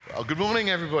Oh, good morning,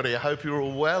 everybody. I hope you're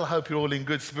all well. I hope you're all in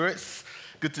good spirits.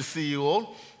 Good to see you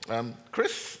all.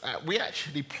 Chris, we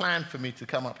actually planned for me to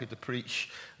come up here to preach.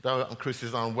 Though Chris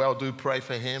is unwell, do pray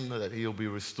for him that he'll be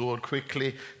restored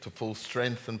quickly to full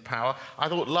strength and power. I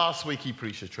thought last week he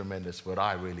preached a tremendous word.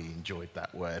 I really enjoyed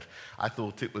that word. I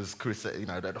thought it was Chris, at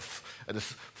the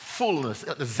fullness,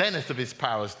 at the zenith of his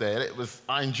powers there.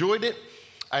 I enjoyed it.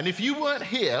 And if you weren't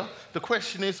here, the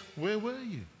question is, where were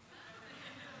you?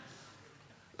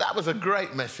 That was a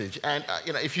great message. And,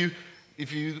 if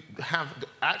you have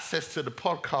access to the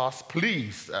podcast,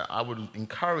 please, I would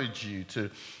encourage you to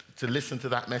listen to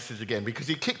that message again, because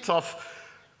he kicked off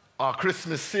our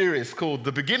Christmas series called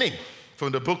The Beginning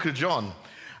from the book of John.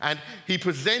 And he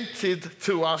presented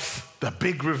to us the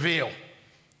big reveal,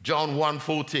 John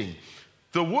 1:14.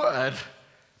 The Word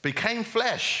became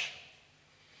flesh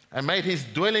and made his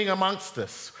dwelling amongst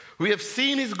us. We have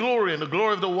seen his glory and the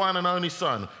glory of the one and only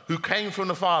Son, who came from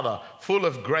the Father, full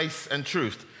of grace and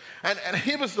truth. And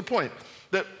here was the point,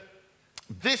 that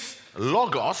this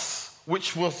logos,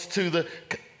 which was to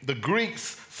the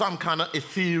Greeks some kind of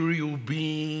ethereal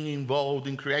being involved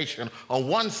in creation on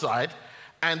one side,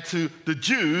 and to the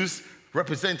Jews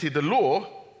represented the law,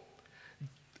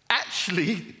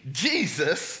 actually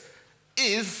Jesus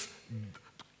is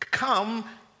come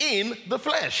in the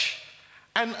flesh.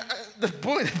 And the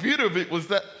beauty of it was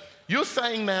that you're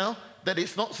saying now that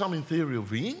it's not some ethereal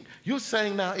being. You're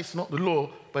saying now it's not the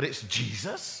law, but it's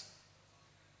Jesus.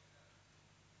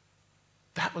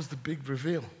 That was the big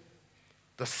reveal.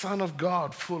 The Son of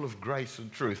God, full of grace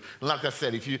and truth. And like I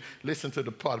said, if you listen to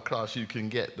the podcast, you can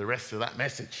get the rest of that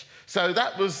message. So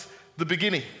that was the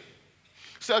beginning.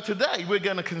 So today we're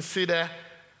going to consider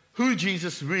who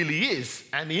Jesus really is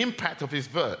and the impact of his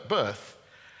birth,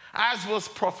 as was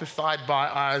prophesied by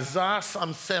Isaiah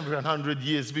some 700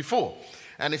 years before.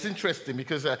 And it's interesting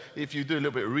because if you do a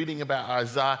little bit of reading about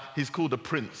Isaiah, he's called the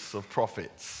Prince of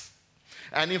Prophets.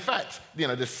 And in fact,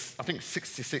 there's, I think,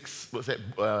 66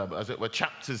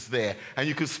 chapters there. And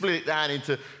you can split it down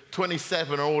into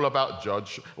 27 are all about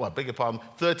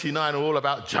 39 are all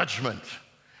about judgment.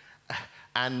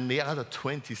 And the other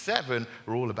 27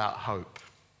 are all about hope.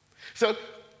 So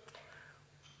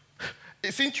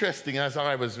it's interesting as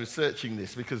I was researching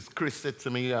this, because Chris said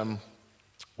to me,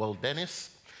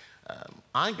 Dennis,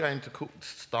 I'm going to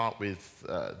start with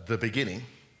the beginning.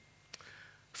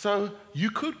 So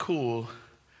you could call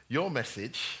your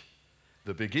message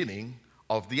the beginning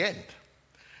of the end.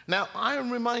 Now, I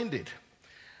am reminded,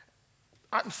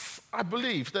 I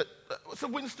believe that Sir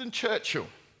Winston Churchill,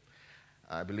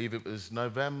 I believe it was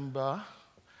November,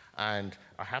 and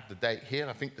I have the date here,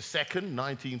 I think the 2nd,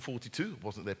 1942.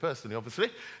 Wasn't there personally, obviously.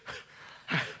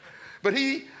 But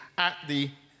he, at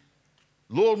the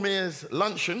Lord Mayor's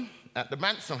luncheon at the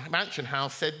Mansion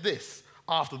House, said this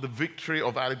after the victory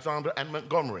of Alexander and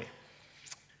Montgomery,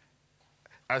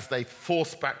 as they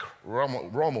forced back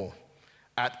Rommel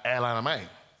at El Alamein.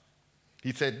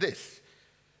 He said this: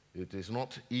 "It is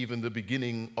not even the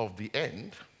beginning of the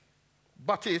end,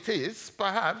 but it is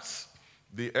perhaps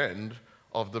the end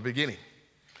of the beginning."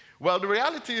 Well, the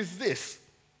reality is this,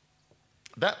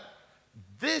 that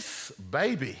this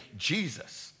baby,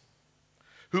 Jesus,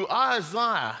 who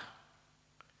Isaiah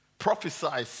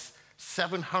prophesied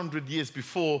 700 years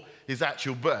before his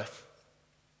actual birth,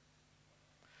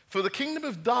 for the kingdom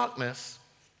of darkness,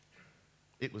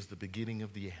 it was the beginning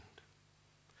of the end.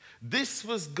 This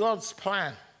was God's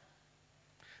plan,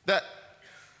 that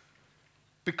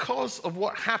because of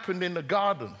what happened in the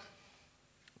garden,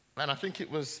 and I think it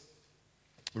was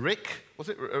Rick. Was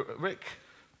it Rick?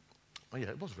 Oh, yeah,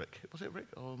 it was Rick. Was it Rick?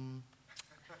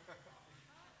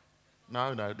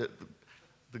 No,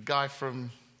 the guy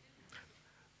from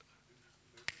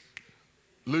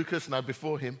Lucas, no,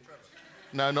 before him.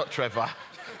 No, not Trevor.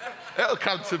 It'll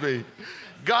come to me.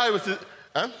 Guy was...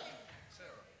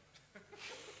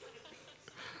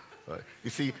 Right. You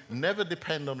see, never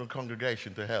depend on the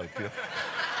congregation to help you.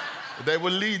 They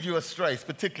will lead you astray,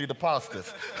 particularly the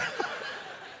pastors.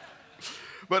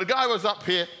 But the guy was up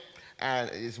here, and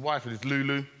his wife is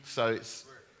Lulu, so it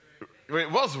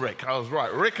was Rick. I was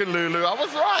right. Rick and Lulu, I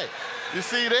was right. You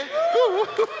see there?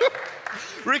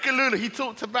 Rick and Lulu, he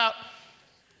talked about...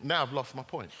 Now I've lost my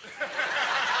point.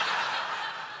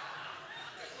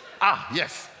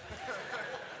 Yes.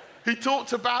 He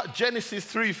talked about Genesis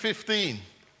 3:15.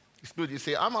 It's good, you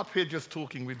see, I'm up here just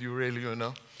talking with you really,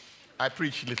 I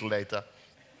preach a little later.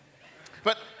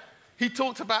 But he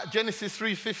talked about Genesis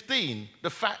 3:15, the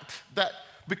fact that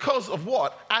because of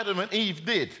what Adam and Eve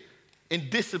did in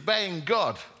disobeying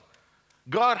God,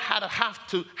 God had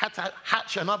to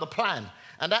hatch another plan.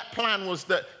 And that plan was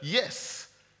that, yes,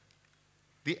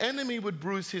 The enemy would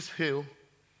bruise his heel,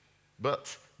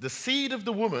 but the seed of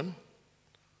the woman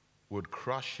would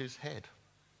crush his head.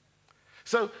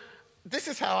 So this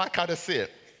is how I kind of see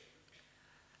it.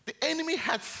 The enemy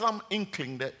had some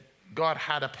inkling that God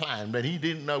had a plan, but he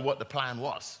didn't know what the plan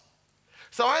was.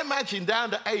 So I imagine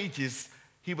down the ages,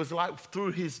 he was like,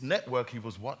 through his network, he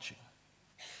was watching,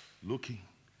 looking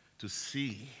to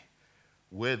see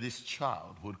where this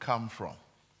child would come from.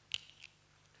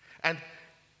 And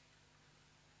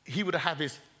he would have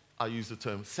his, I use the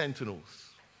term, sentinels,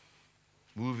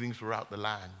 moving throughout the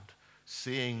land,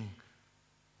 seeing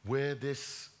where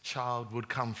this child would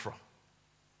come from.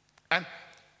 And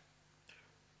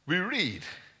we read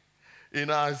in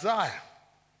Isaiah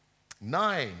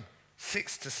 9,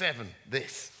 6-7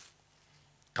 this.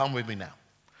 Come with me now.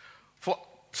 For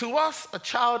to us a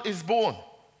child is born,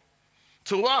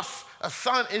 to us a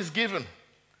son is given,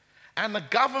 and the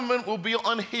government will be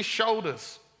on his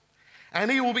shoulders. And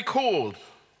he will be called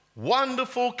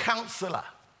Wonderful Counselor,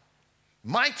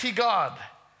 Mighty God,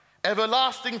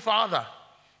 Everlasting Father,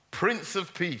 Prince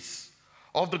of Peace.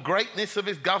 Of the greatness of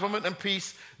his government and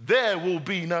peace, there will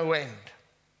be no end.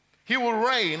 He will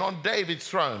reign on David's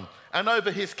throne and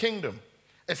over his kingdom,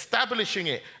 establishing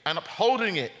it and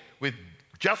upholding it with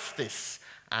justice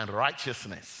and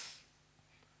righteousness.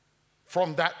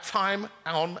 From that time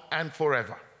on and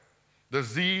forever, the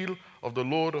zeal of the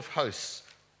Lord of hosts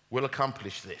will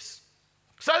accomplish this.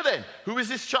 So then, who is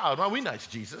this child? Well, we know it's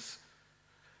Jesus.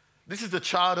 This is the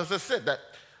child, as I said, that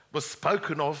was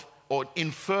spoken of or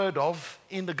inferred of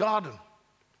in the garden.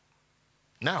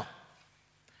 Now,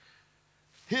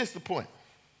 here's the point.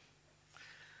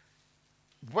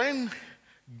 When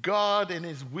God in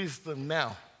his wisdom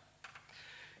now,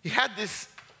 he had this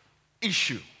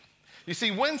issue. You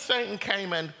see, when Satan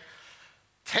came and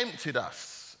tempted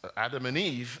us, Adam and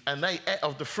Eve, and they ate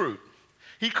of the fruit,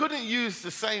 he couldn't use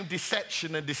the same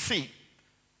deception and deceit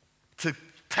to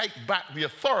take back the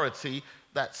authority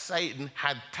that Satan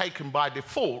had taken by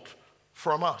default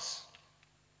from us.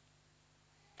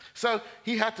 So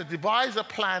he had to devise a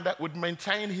plan that would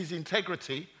maintain his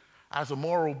integrity as a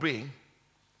moral being,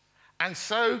 and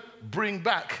so bring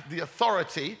back the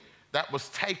authority that was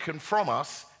taken from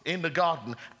us in the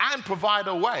garden, and provide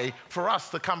a way for us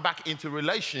to come back into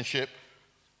relationship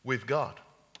with God.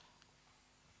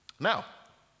 Now,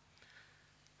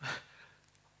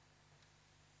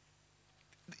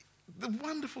 the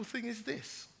wonderful thing is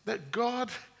this, that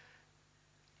God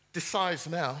decides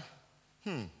now,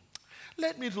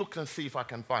 let me look and see if I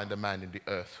can find a man in the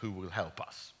earth who will help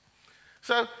us.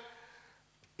 So,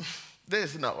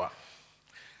 there's Noah.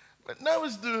 But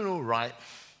Noah's doing all right,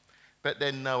 but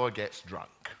then Noah gets drunk.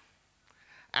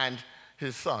 And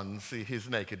his sons see his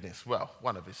nakedness. Well,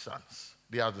 one of his sons.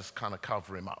 The others kind of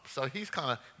cover him up. So he's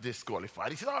kind of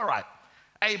disqualified. He says, all right,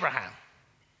 Abraham,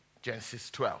 Genesis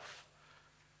 12,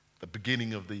 the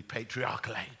beginning of the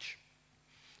patriarchal age.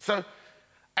 So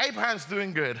Abraham's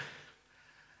doing good.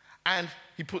 And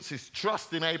he puts his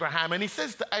trust in Abraham. And he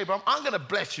says to Abraham, I'm going to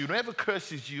bless you. Whoever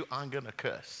curses you, I'm going to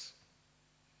curse.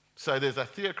 So there's a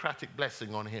theocratic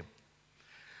blessing on him.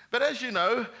 But as you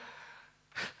know,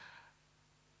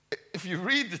 if you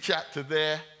read the chapter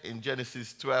there in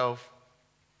Genesis 12,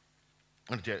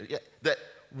 that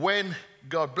when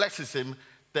God blesses him,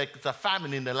 there's a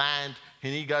famine in the land,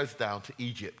 and he goes down to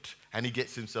Egypt, and he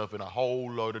gets himself in a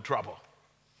whole load of trouble.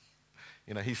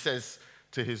 You know, he says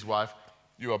to his wife,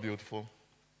 you are beautiful.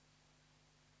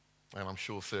 And I'm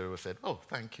sure Sarah said, oh,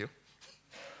 thank you.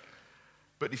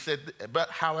 But he said, but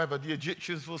however, the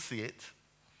Egyptians will see it,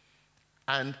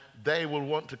 and they will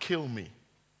want to kill me.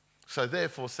 So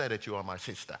therefore say that you are my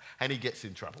sister. And he gets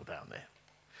in trouble down there.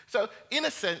 So in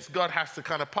a sense, God has to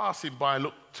kind of pass him by and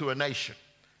look to a nation.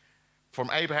 From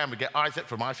Abraham, we get Isaac.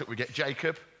 From Isaac, we get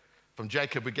Jacob. From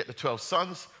Jacob, we get the 12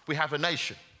 sons. We have a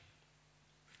nation.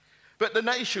 But the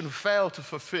nation failed to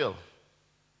fulfill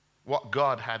what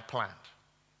God had planned.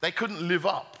 They couldn't live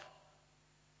up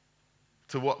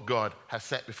to what God has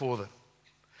set before them.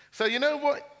 So you know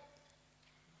what?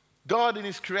 God in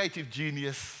his creative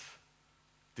genius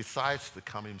decides to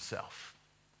come himself.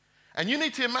 And you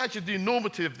need to imagine the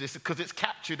enormity of this because it's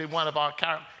captured in one of our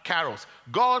carols.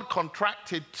 God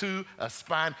contracted to a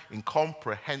span,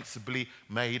 incomprehensibly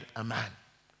made a man.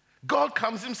 God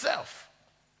comes himself.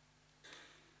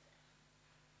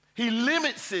 He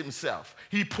limits himself.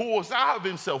 He pours out of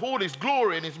himself all his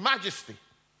glory and his majesty.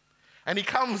 And he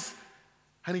comes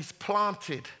and he's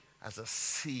planted as a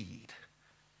seed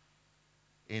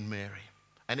in Mary.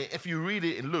 And if you read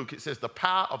it in Luke, it says, the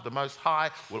power of the Most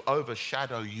High will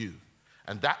overshadow you,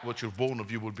 and that which is born of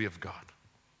you will be of God.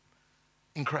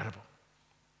 Incredible.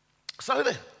 So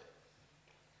then,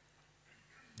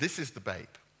 This is the babe.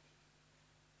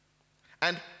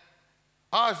 And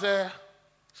Isaiah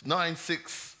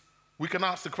 9:6, we can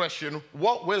ask the question,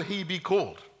 what will he be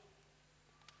called?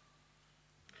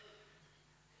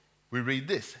 We read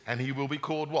this, and he will be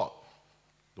called what?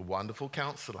 The Wonderful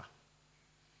Counselor,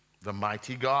 the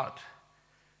Mighty God,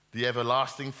 the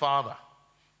Everlasting Father,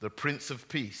 the Prince of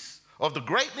Peace. Of the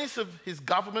greatness of his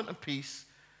government and peace,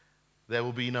 there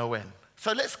will be no end.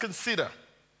 So let's consider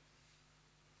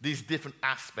these different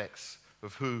aspects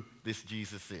of who this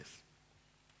Jesus is.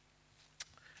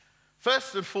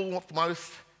 First and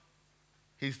foremost,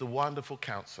 he's the Wonderful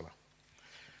Counselor.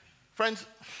 Friends,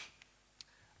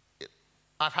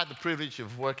 I've had the privilege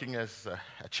of working as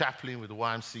a chaplain with the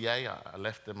YMCA. I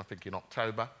left them, I think, in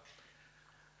October.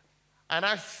 And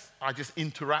as I just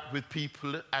interact with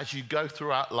people as you go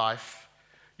throughout life,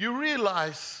 you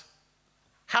realize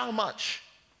how much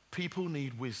people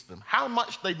need wisdom, how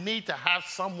much they need to have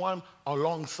someone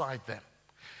alongside them.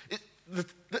 The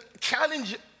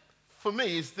challenge for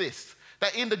me is this,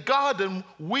 that in the garden,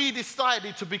 we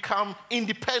decided to become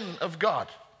independent of God.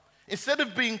 Instead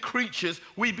of being creatures,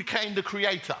 we became the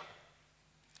creator.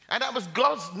 And that was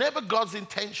never God's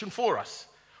intention for us.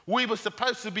 We were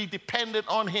supposed to be dependent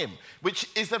on him, which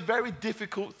is a very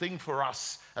difficult thing for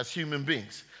us as human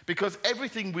beings, because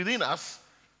everything within us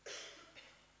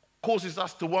causes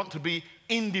us to want to be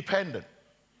independent.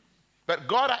 But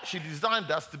God actually designed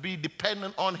us to be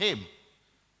dependent on him.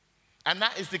 And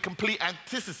that is the complete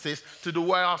antithesis to the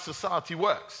way our society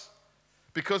works.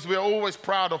 Because we're always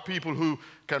proud of people who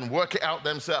can work it out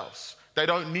themselves. They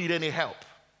don't need any help.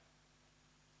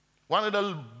 One of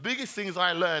the biggest things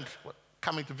I learned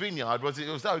coming to Vineyard was it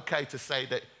was okay to say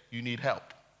that you need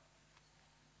help.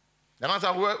 And as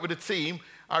I worked with a team,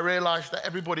 I realized that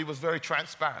everybody was very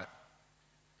transparent.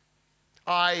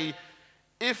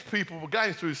 If people were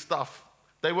going through stuff,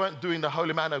 they weren't doing the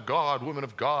holy man of God, woman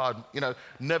of God,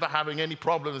 never having any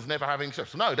problems, never having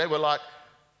stress. No, they were like,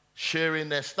 sharing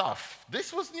their stuff.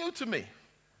 This was new to me.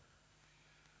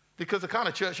 Because the kind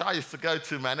of church I used to go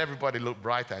to, man, everybody looked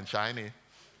bright and shiny.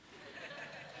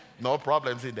 No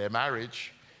problems in their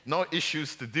marriage, no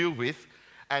issues to deal with.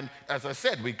 And as I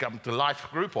said, we come to life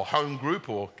group or home group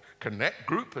or connect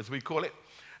group, as we call it,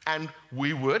 and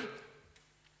we would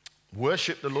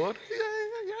worship the Lord.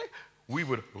 We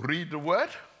would read the word.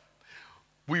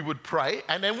 We would pray.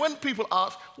 And then when people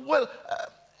ask, well,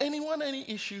 anyone any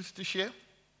issues to share?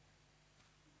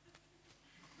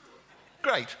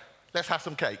 Great, let's have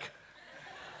some cake.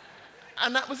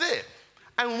 And that was it.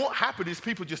 And what happened is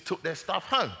people just took their stuff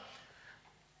home.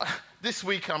 This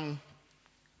week I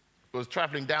was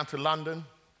traveling down to London,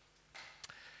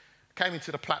 came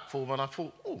into the platform and I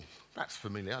thought, oh, that's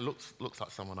familiar, looks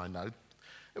like someone I know.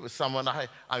 It was someone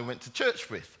I went to church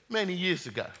with many years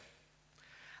ago.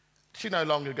 She no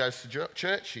longer goes to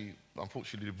church. She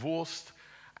unfortunately divorced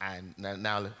and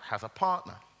now has a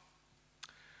partner.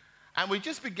 And we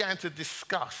just began to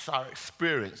discuss our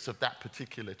experience of that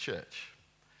particular church.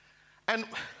 And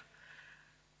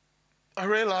I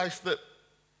realized that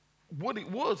what it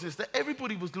was is that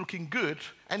everybody was looking good,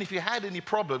 and if you had any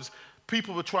problems,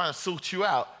 people were trying to sort you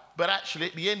out, but actually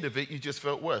at the end of it, you just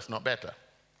felt worse, not better.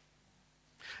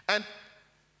 And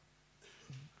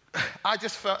I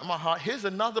just felt in my heart, here's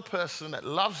another person that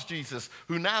loves Jesus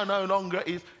who now no longer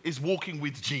is walking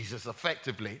with Jesus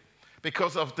effectively,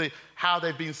 because of how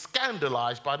they've been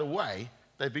scandalized by the way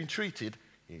they've been treated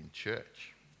in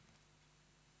church.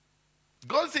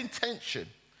 God's intention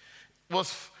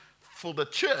was for the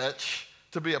church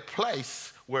to be a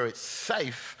place where it's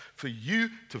safe for you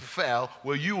to fail,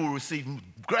 where you will receive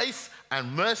grace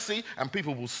and mercy, and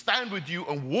people will stand with you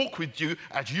and walk with you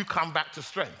as you come back to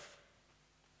strength.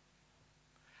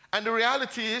 And the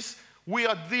reality is, we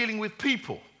are dealing with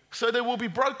people. So there will be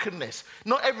brokenness.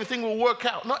 Not everything will work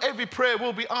out. Not every prayer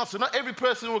will be answered. Not every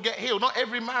person will get healed. Not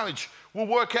every marriage will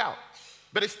work out.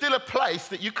 But it's still a place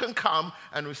that you can come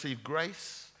and receive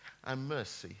grace and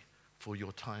mercy for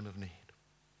your time of need.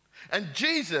 And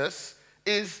Jesus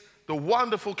is the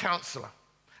Wonderful Counselor.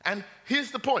 And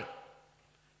here's the point.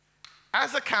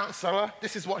 As a counselor,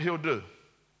 this is what he'll do.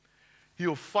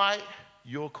 He'll fight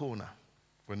your corner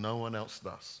when no one else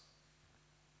does.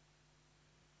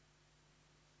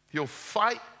 He'll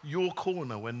fight your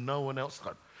corner when no one else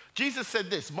does. Jesus said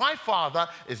this, my Father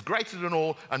is greater than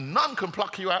all, and none can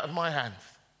pluck you out of my hands.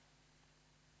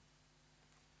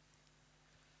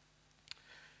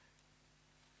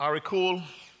 I recall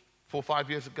 4 or 5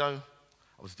 years ago,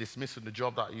 I was dismissed from the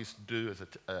job that I used to do as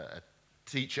a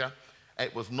teacher.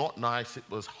 It was not nice, it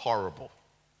was horrible.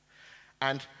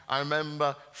 And I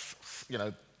remember,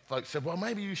 folks said, well,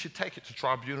 maybe you should take it to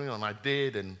tribunal, and I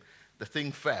did, and the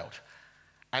thing failed.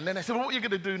 And then I said, well, what are you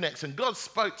going to do next? And God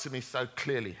spoke to me so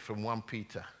clearly from 1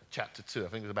 Peter chapter 2, I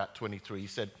think it was about 23. He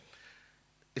said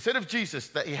of Jesus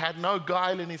that he had no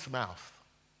guile in his mouth.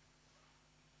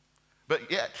 But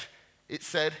yet, it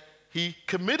said he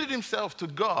committed himself to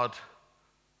God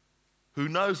who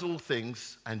knows all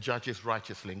things and judges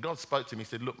righteously. And God spoke to me, he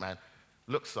said,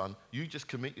 look, son, you just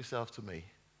commit yourself to me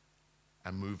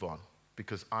and move on,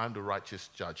 because I'm the righteous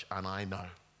judge and I know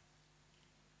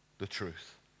the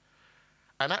truth.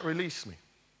 And that released me.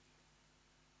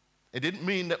 It didn't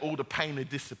mean that all the pain had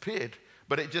disappeared,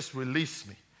 but it just released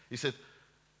me. He said,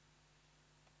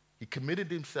 he committed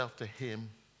himself to him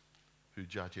who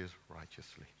judges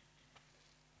righteously.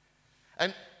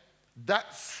 And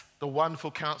that's the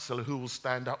wonderful counselor who will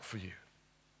stand up for you.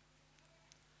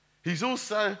 He's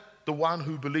also the one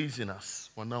who believes in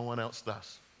us when no one else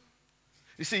does.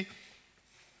 You see,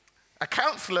 a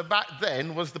counselor back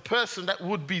then was the person that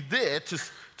would be there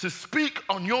to speak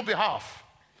on your behalf,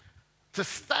 to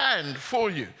stand for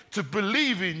you, to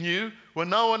believe in you when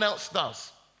no one else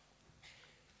does.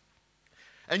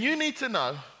 And you need to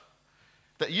know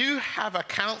that you have a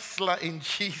counselor in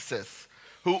Jesus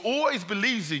who always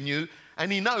believes in you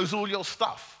and he knows all your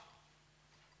stuff.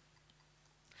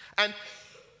 And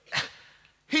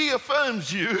he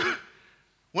affirms you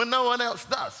when no one else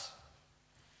does.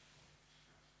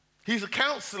 He's a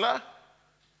counselor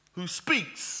who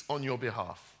speaks on your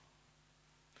behalf.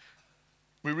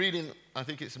 We're reading, I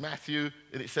think it's Matthew,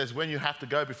 and it says, when you have to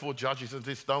go before judges and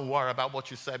this, don't worry about what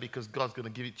you say because God's going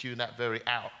to give it to you in that very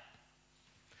hour.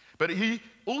 But he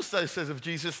also says of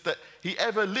Jesus that he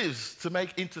ever lives to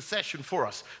make intercession for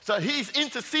us. So he's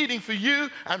interceding for you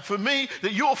and for me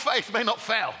that your faith may not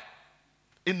fail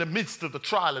in the midst of the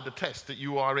trial and the test that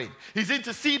you are in. He's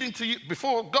interceding to you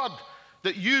before God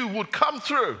that you would come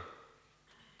through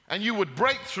and you would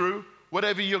break through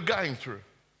whatever you're going through.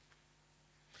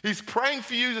 He's praying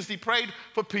for you as he prayed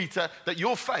for Peter that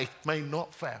your faith may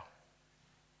not fail.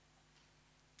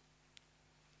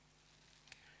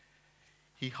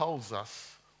 He holds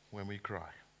us when we cry.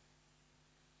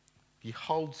 He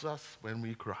holds us when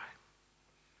we cry.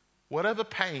 Whatever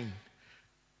pain,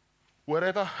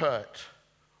 whatever hurt,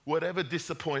 whatever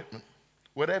disappointment,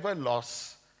 whatever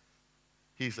loss,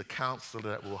 he's a counselor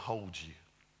that will hold you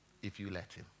if you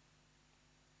let him.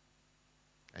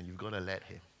 And you've got to let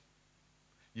him.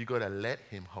 You've got to let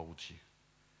him hold you.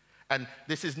 And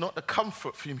this is not the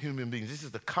comfort from human beings. This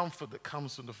is the comfort that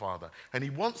comes from the Father. And he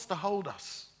wants to hold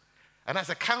us. And as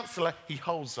a counselor, he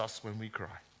holds us when we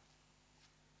cry.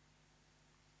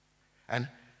 And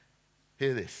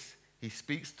hear this. He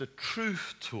speaks the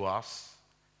truth to us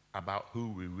about who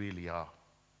we really are.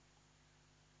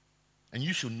 And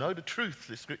you shall know the truth,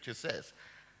 the scripture says,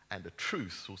 and the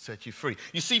truth will set you free.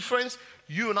 You see, friends,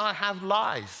 you and I have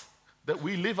lies that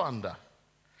we live under.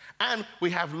 And we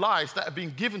have lies that have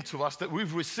been given to us that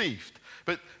we've received.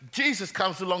 But Jesus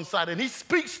comes alongside and he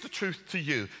speaks the truth to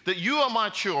you, that you are my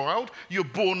child, you're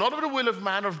born not of the will of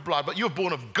man or of blood, but you're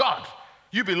born of God.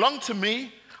 You belong to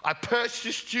me. I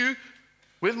purchased you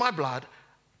with my blood.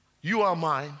 You are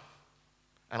mine,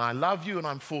 and I love you and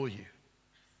I'm for you.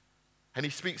 And he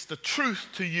speaks the truth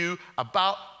to you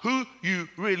about who you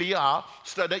really are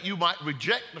so that you might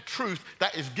reject the truth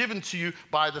that is given to you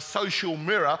by the social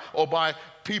mirror or by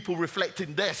people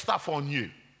reflecting their stuff on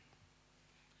you.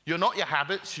 You're not your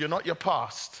habits. You're not your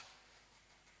past.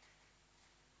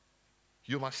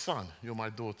 You're my son. You're my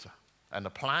daughter. And the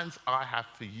plans I have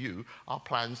for you are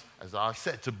plans, as I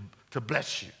said, to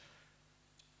bless you,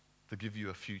 to give you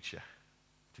a future,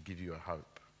 to give you a hope.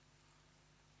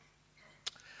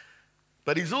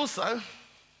 But he's also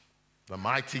the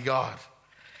mighty God.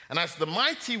 And as the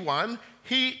mighty one,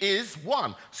 he is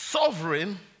one,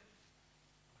 sovereign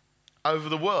over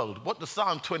the world. What does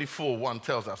Psalm 24:1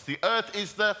 tells us? The earth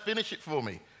is finish it for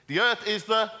me. The earth is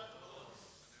the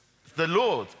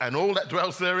Lord and all that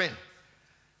dwells therein.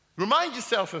 Remind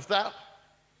yourself of that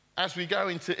as we go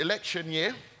into election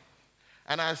year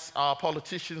and as our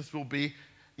politicians will be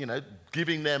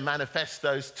giving their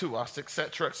manifestos to us,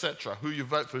 etc., etc. Who you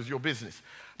vote for is your business.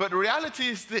 But the reality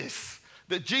is this,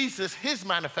 that Jesus, his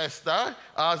manifesto,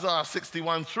 Isaiah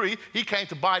 61:3, he came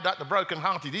to bind up the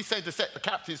brokenhearted. He said to set the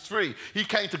captives free. He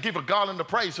came to give a garland of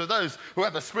praise for those who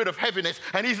have a spirit of heaviness,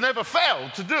 and he's never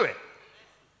failed to do it,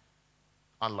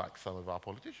 unlike some of our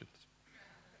politicians.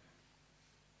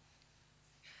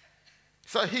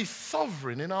 So he's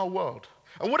sovereign in our world.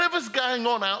 And whatever's going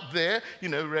on out there,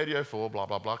 Radio 4, blah,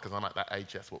 blah, blah, because I'm at that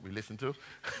age, that's what we listen to.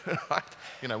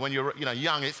 Right? When you're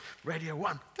young, it's Radio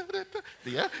 1,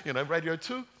 yeah? Radio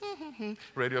 2,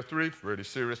 Radio 3, really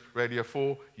serious. Radio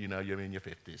 4, you're in your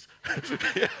 50s.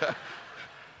 Yeah.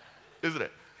 Isn't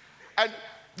it? And,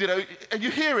 and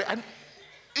you hear it, and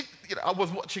I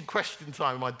was watching Question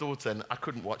Time with my daughter, and I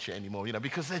couldn't watch it anymore,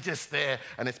 because they're just there,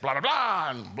 and it's blah, blah, blah,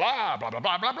 and blah, blah, blah,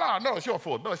 blah, blah, blah. No, it's your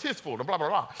fault. No, it's his fault, and blah, blah,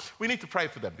 blah. We need to pray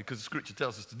for them, because the Scripture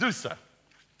tells us to do so.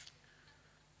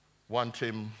 1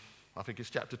 Tim, I think it's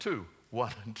chapter 2,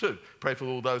 1 and 2. Pray for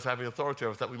all those having authority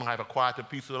over us, that we might have a quiet and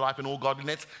peaceful life in all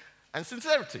godliness and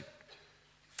sincerity.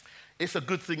 It's a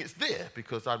good thing it's there,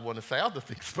 because I'd want to say other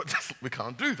things, but we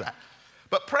can't do that.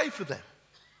 But pray for them.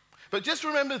 But just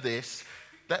remember this,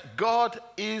 that God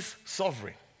is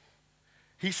sovereign.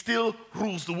 He still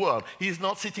rules the world. He's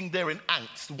not sitting there in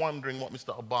angst wondering what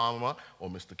Mr. Obama or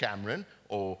Mr. Cameron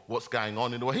or what's going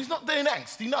on in the world. He's not there in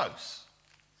angst. He knows.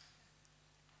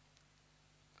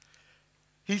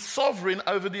 He's sovereign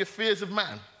over the affairs of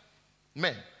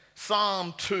men.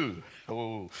 Psalm 2.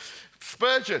 Oh.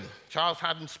 Spurgeon, Charles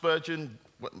Haddon Spurgeon,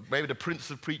 maybe the prince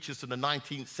of preachers in the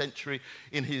 19th century,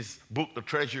 in his book, The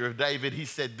Treasure of David, he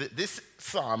said that this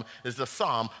psalm is the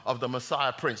psalm of the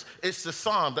Messiah Prince. It's the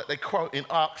psalm that they quote in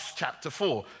Acts chapter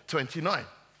 4, 29.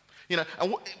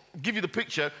 And give you the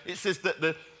picture, it says that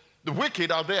the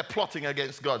wicked are there plotting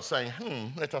against God, saying,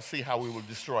 let us see how we will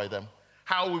destroy them,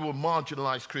 how we will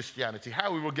marginalize Christianity,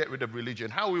 how we will get rid of religion,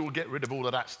 how we will get rid of all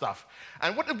of that stuff.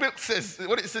 And what it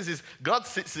says is, God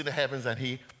sits in the heavens and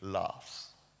he laughs.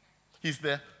 He's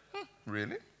there,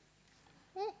 really?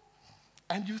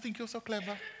 And you think you're so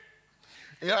clever?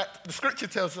 The Scripture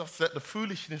tells us that the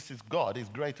foolishness of God is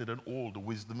greater than all the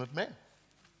wisdom of men.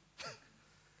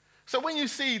 So when you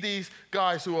see these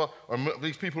guys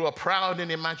these people who are proud in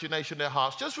imagination in their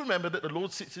hearts, just remember that the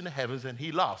Lord sits in the heavens and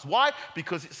he laughs. Why?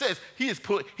 Because it says he has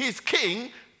put his king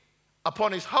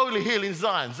upon his holy hill in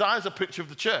Zion. Zion's a picture of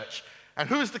the church. And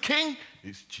who is the king?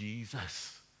 It's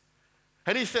Jesus.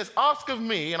 And he says, ask of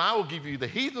me, and I will give you the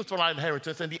heathens for thy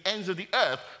inheritance and the ends of the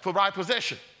earth for thy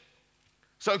possession.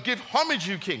 So give homage,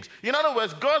 you kings. In other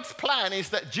words, God's plan is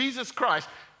that Jesus Christ,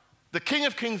 the King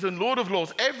of kings and Lord of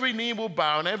lords, every knee will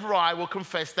bow and every eye will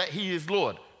confess that he is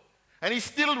Lord. And he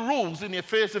still rules in the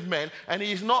affairs of men, and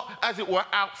he is not, as it were,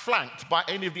 outflanked by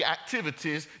any of the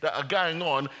activities that are going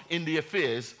on in the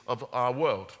affairs of our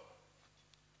world.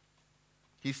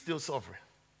 He's still sovereign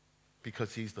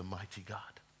because he's the mighty God.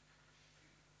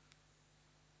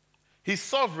 He's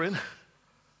sovereign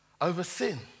over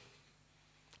sin,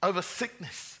 over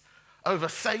sickness, over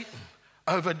Satan,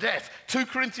 over death. 2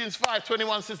 Corinthians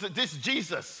 5:21 says that this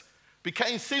Jesus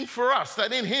became sin for us,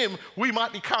 that in him we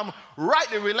might become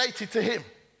rightly related to him.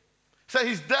 So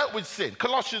he's dealt with sin.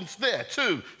 Colossians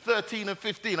 2:13 and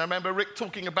 15. I remember Rick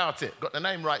talking about it. Got the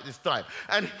name right this time.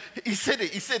 And he said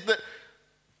it. He said that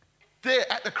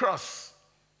there at the cross,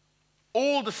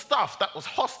 all the stuff that was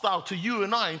hostile to you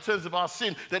and I in terms of our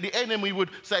sin, that the enemy would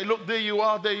say, look, there you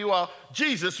are.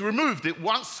 Jesus removed it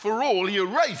once for all. He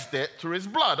erased it through his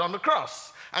blood on the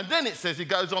cross. And then it says he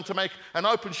goes on to make an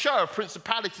open show of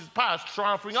principalities and powers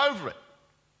triumphing over it.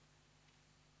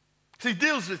 So he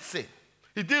deals with sin.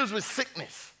 He deals with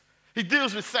sickness. He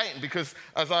deals with Satan because,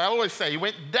 as I always say, he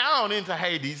went down into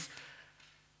Hades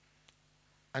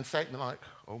and Satan like,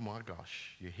 oh my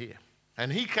gosh, you're here.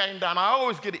 And he came down. I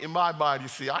always get it in my mind, you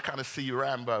see, I kind of see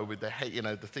Rambo with the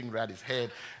thing around his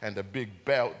head and the big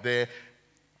belt there.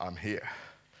 I'm here.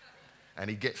 And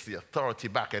he gets the authority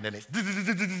back, and then it's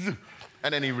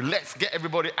and then he lets get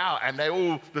everybody out, and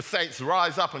the saints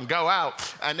rise up and go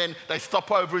out, and then they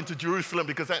stop over into Jerusalem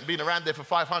because they haven't been around there for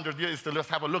 500 years to just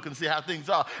have a look and see how things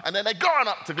are, and then they're going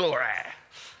up to glory.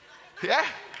 Yeah?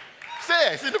 See,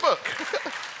 it's in the book.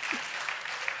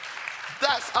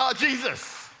 That's our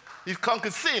Jesus. He's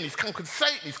conquered sin, he's conquered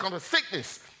Satan, he's conquered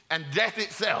sickness and death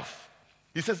itself.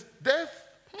 He says, death?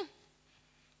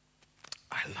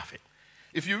 I love it.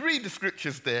 If you read the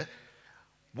scriptures there,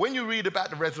 when you read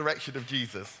about the resurrection of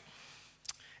Jesus,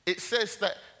 it says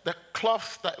that the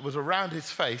cloth that was around his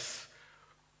face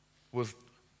was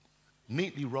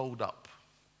neatly rolled up.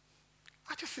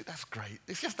 I just think that's great.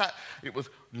 It's just that it was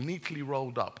neatly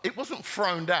rolled up. It wasn't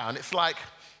thrown down. It's like,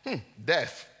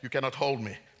 death, you cannot hold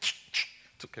me.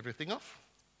 Took everything off.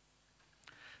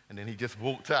 And then he just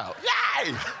walked out.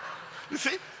 Yay! You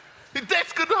see?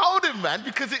 Death couldn't hold him, man,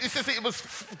 because it says it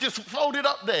was just folded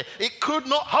up there. It could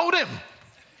not hold him.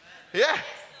 Yeah.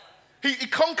 He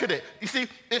conquered it. You see,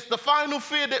 it's the final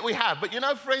fear that we have. But you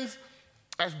know, friends,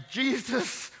 as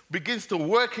Jesus begins to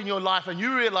work in your life and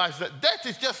you realize that death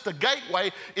is just a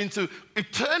gateway into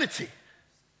eternity,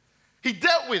 He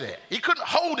dealt with it. He couldn't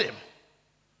hold him.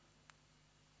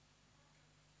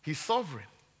 He's sovereign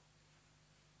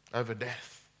over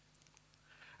death.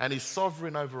 And he's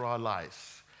sovereign over our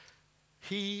lives.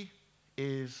 He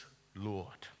is Lord.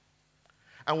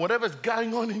 And whatever's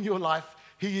going on in your life,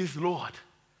 he is Lord.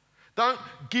 Don't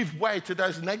give way to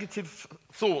those negative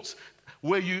thoughts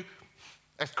where you,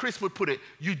 as Chris would put it,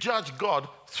 you judge God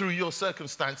through your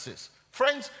circumstances.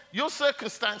 Friends, your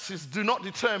circumstances do not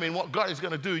determine what God is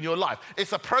going to do in your life.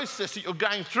 It's a process that you're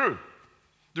going through.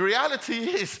 The reality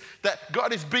is that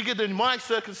God is bigger than my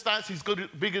circumstance. He's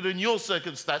bigger than your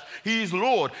circumstance. He is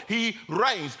Lord. He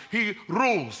reigns. He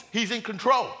rules. He's in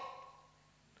control.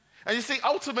 And you see,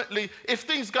 ultimately, if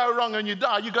things go wrong and you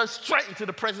die, you go straight into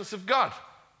the presence of God.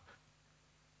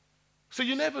 So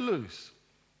you never lose.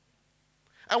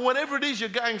 And whatever it is you're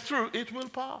going through, it will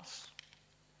pass.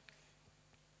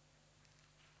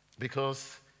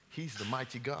 Because he's the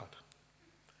mighty God.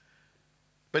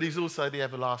 But he's also the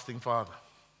everlasting Father.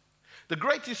 The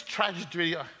greatest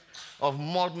tragedy of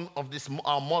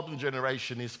our modern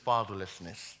generation is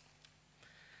fatherlessness.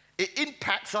 It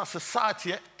impacts our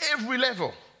society at every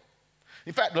level.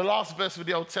 In fact, the last verse of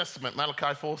the Old Testament,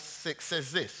 Malachi 4:6,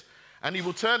 says this, and he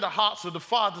will turn the hearts of the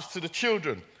fathers to the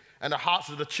children, and the hearts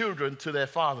of the children to their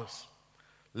fathers,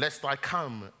 lest I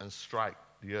come and strike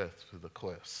the earth with a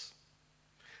curse.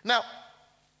 Now,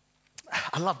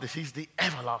 I love this. He's the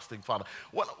everlasting Father.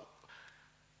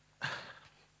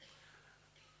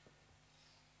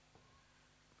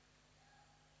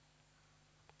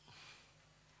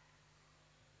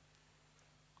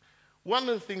 One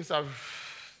of the things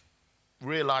I've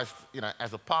realized,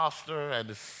 as a pastor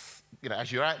and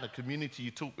as you're out in the community,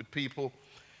 you talk with people,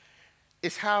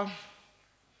 is how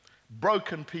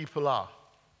broken people are.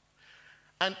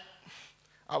 And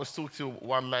I was talking to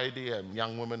one lady, a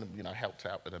young woman, helped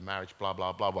out with her marriage, blah,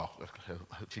 blah, blah, blah.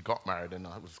 She got married and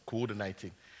I was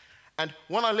coordinating. And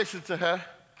when I listened to her,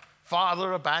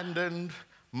 father abandoned,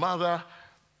 mother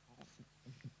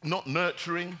not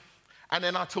nurturing, and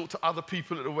then I talked to other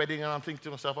people at the wedding and I'm thinking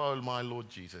to myself, oh my Lord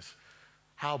Jesus,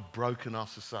 how broken our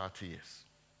society is.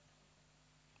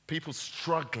 People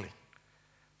struggling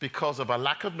because of a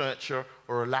lack of nurture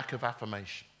or a lack of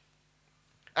affirmation.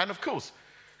 And of course,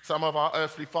 some of our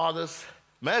earthly fathers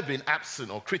may have been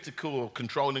absent or critical or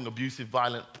controlling, abusive,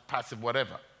 violent, passive,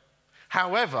 whatever.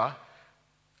 However,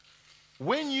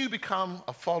 when you become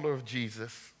a follower of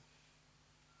Jesus,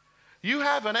 you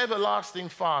have an everlasting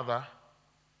Father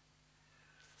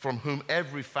from whom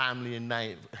every family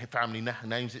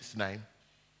names its name.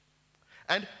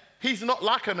 And he's not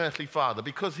like an earthly father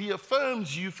because he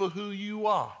affirms you for who you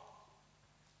are.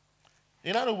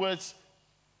 In other words,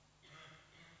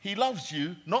 he loves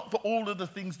you not for all of the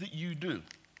things that you do,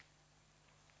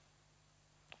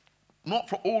 not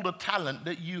for all the talent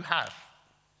that you have,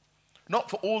 not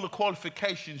for all the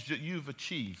qualifications that you've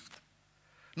achieved,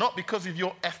 not because of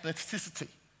your ethnicity.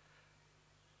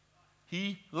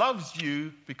 He loves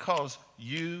you because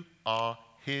you are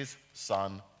his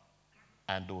son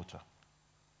and daughter.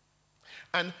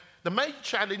 And the main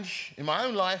challenge in my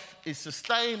own life is to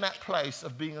stay in that place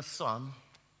of being a son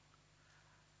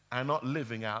and not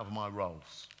living out of my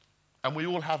roles. And we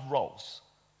all have roles.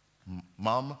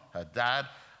 Mum, her dad,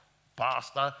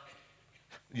 pastor,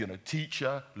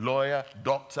 teacher, lawyer,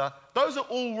 doctor. Those are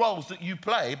all roles that you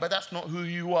play, but that's not who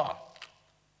you are.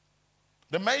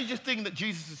 The major thing that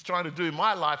Jesus is trying to do in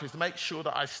my life is to make sure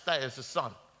that I stay as a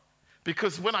son.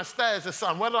 Because when I stay as a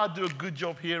son, whether I do a good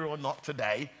job here or not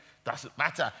today, doesn't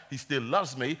matter. He still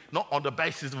loves me, not on the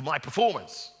basis of my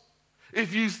performance.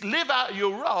 If you live out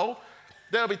your role,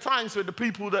 there'll be times when the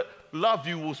people that love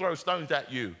you will throw stones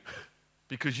at you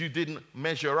because you didn't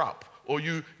measure up or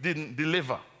you didn't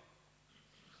deliver.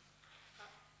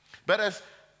 But as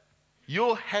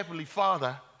your heavenly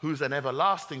Father, who's an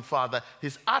everlasting Father,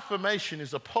 his affirmation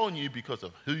is upon you because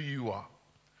of who you are.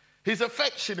 His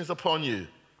affection is upon you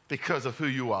because of who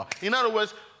you are. In other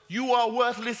words, you are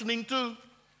worth listening to.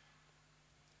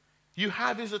 You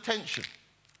have his attention.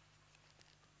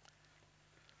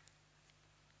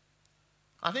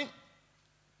 I think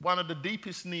one of the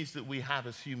deepest needs that we have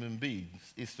as human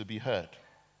beings is to be heard.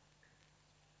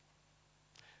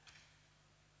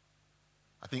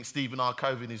 I think Stephen R.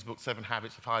 Covey, in his book, 7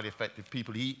 Habits of Highly Effective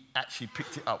People, he actually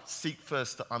picked it up. Seek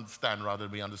first to understand rather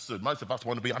than be understood. Most of us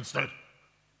want to be understood.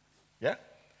 Yeah?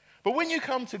 But when you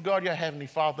come to God, your Heavenly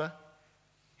Father,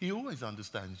 he always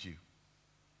understands you.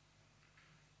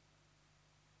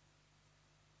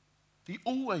 He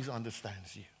always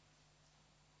understands you.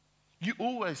 You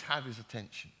always have his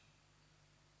attention.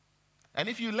 And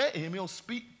if you let him, he'll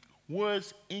speak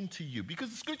words into you. Because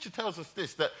the scripture tells us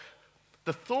this, that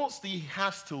the thoughts that he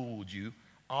has toward you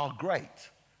are great.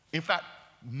 In fact,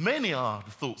 many are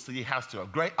the thoughts that he has to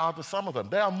have. Great are the sum of them.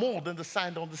 They are more than the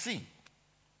sand on the sea.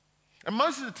 And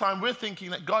most of the time, we're thinking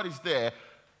that God is there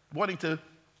wanting to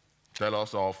tell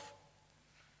us off.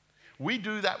 We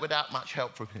do that without much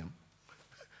help from him.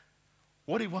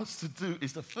 What he wants to do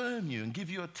is affirm you and give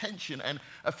you attention and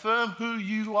affirm who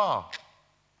you are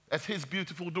as his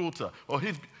beautiful daughter or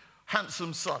his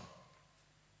handsome son.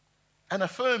 And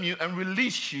affirm you and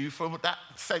release you from that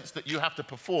sense that you have to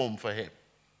perform for him.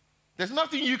 There's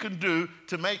nothing you can do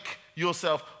to make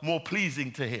yourself more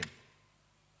pleasing to him.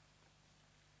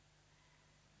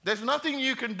 There's nothing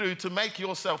you can do to make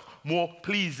yourself more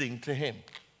pleasing to him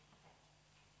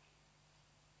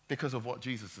because of what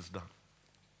Jesus has done.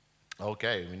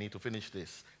 Okay, we need to finish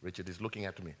this. Richard is looking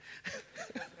at me.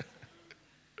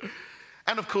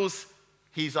 And of course,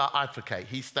 he's our advocate.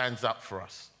 He stands up for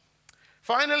us.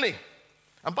 Finally,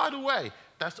 and by the way,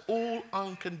 that's all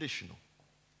unconditional.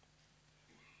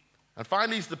 And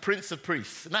finally, he's the Prince of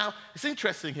Peace. Now, it's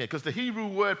interesting here because the Hebrew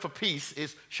word for peace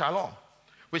is shalom,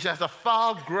 which has a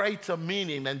far greater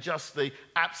meaning than just the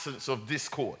absence of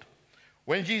discord.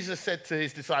 When Jesus said to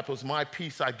his disciples, "My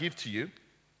peace I give to you,"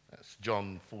 that's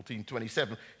John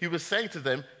 14:27, he was saying to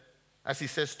them, as he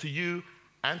says to you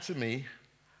and to me,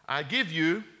 "I give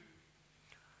you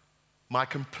my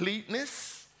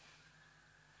completeness,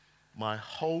 my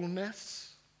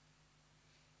wholeness,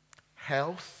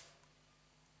 health,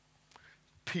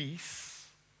 peace,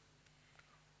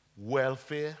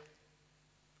 welfare,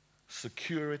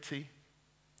 security,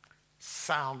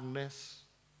 soundness,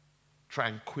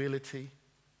 tranquility,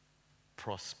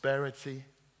 prosperity,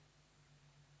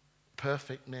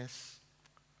 perfectness,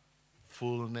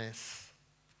 fullness,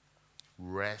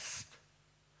 rest,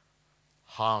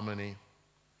 harmony,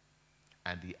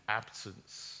 and the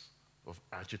absence of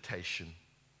agitation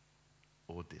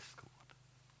or discord."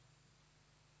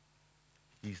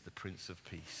 He's the Prince of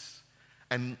Peace.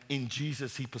 And in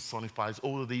Jesus, he personifies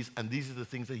all of these, and these are the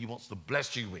things that he wants to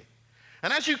bless you with.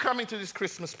 And as you come into this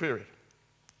Christmas period,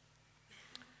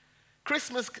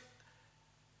 Christmas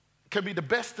can be the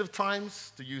best of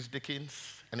times, to use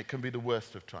Dickens, and it can be the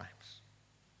worst of times.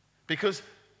 Because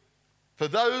for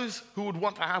those who would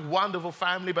want to have a wonderful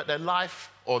family, but their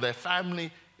life or their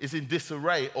family is in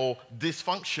disarray or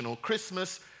dysfunctional,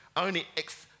 Christmas only,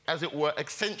 as it were,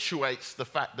 accentuates the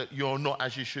fact that you're not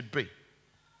as you should be.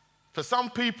 For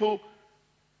some people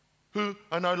who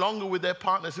are no longer with their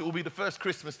partners, it will be the first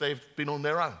Christmas they've been on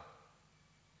their own.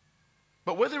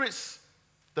 But whether it's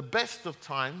the best of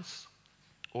times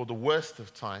or the worst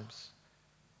of times,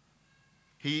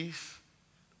 he's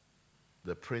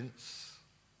the Prince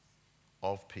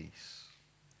of Peace.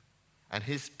 And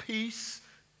his peace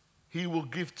he will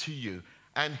give to you.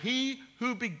 And he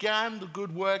who began the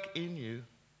good work in you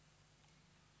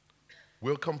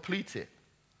will complete it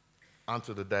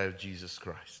unto the day of Jesus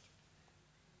Christ.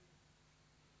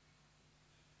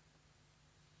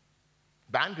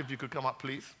 Band, if you could come up,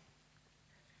 please.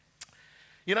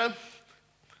 You know,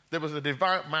 there was a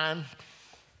devout man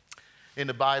in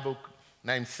the Bible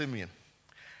named Simeon.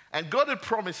 And God had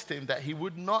promised him that he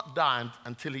would not die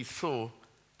until he saw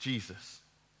Jesus.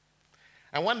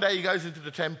 And one day he goes into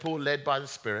the temple led by the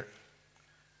Spirit.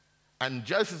 And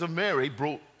Joseph and Mary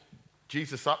brought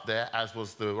Jesus up there, as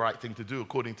was the right thing to do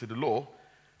according to the law.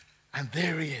 And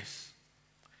there he is.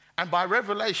 And by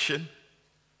revelation,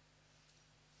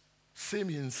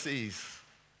 Simeon sees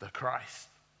the Christ.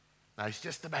 Now he's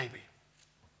just a baby.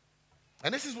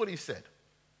 And this is what he said.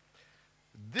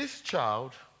 This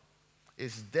child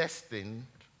is destined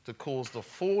to cause the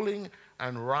falling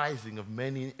and rising of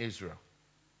many in Israel,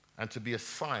 and to be a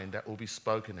sign that will be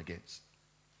spoken against.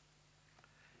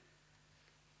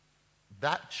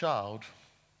 That child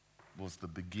was the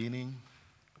beginning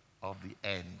of the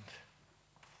end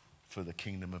for the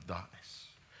kingdom of darkness.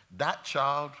 That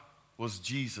child was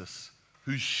Jesus,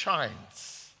 who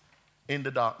shines in the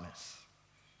darkness.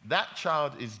 That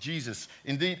child is Jesus.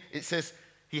 Indeed, it says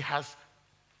he has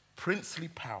princely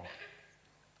power.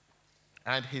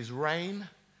 And his reign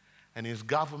and his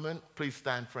government, please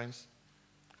stand, friends.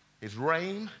 His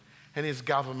reign and his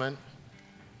government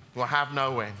will have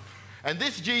no end. And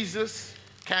this Jesus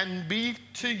can be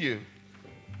to you,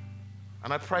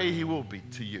 and I pray he will be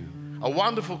to you, a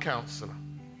wonderful counselor.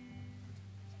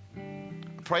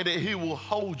 I pray that he will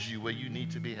hold you where you need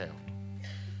to be held.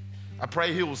 I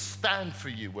pray he will stand for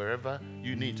you wherever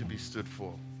you need to be stood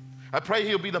for. I pray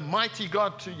he'll be the mighty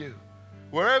God to you.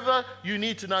 Wherever you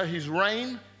need to know his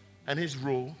reign and his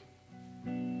rule,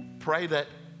 pray that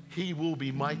he will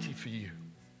be mighty for you.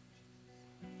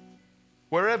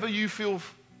 Wherever you feel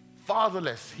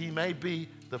fatherless, he may be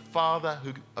the father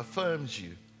who affirms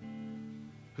you,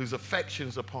 whose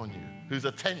affections upon you, whose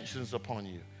attentions upon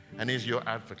you, and is your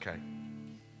advocate.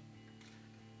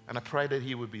 And I pray that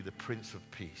he would be the Prince of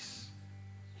Peace,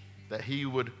 that he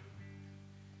would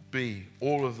be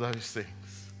all of those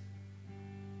things.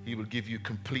 He would give you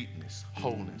completeness,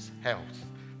 wholeness, health,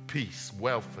 peace,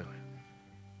 welfare,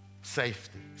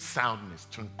 safety, soundness,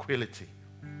 tranquility,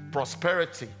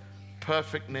 prosperity,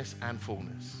 perfectness and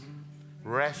fullness,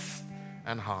 rest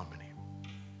and harmony.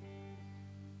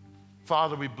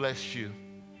 Father, we bless you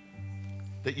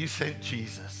that you sent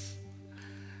Jesus,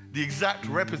 the exact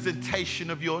representation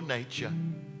of your nature,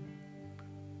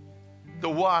 the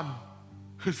one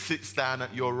who sits down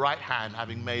at your right hand,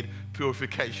 having made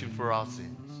purification for our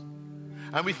sins.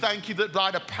 And we thank you that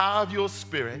by the power of your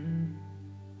Spirit,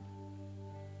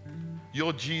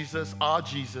 your Jesus, our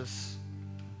Jesus,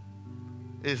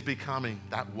 is becoming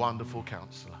that wonderful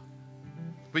counselor.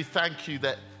 We thank you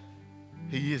that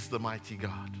he is the mighty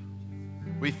God.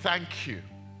 We thank you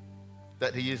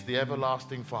that he is the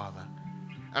everlasting Father.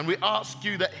 And we ask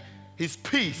you that his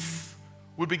peace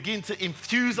would begin to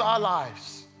infuse our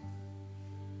lives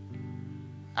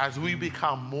as we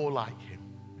become more like him.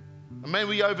 And may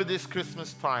we, over this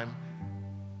Christmas time,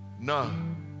 know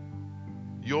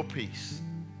your peace,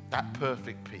 that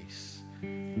perfect peace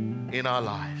in our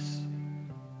lives.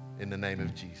 In the name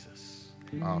of Jesus.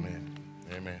 Amen.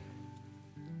 Amen.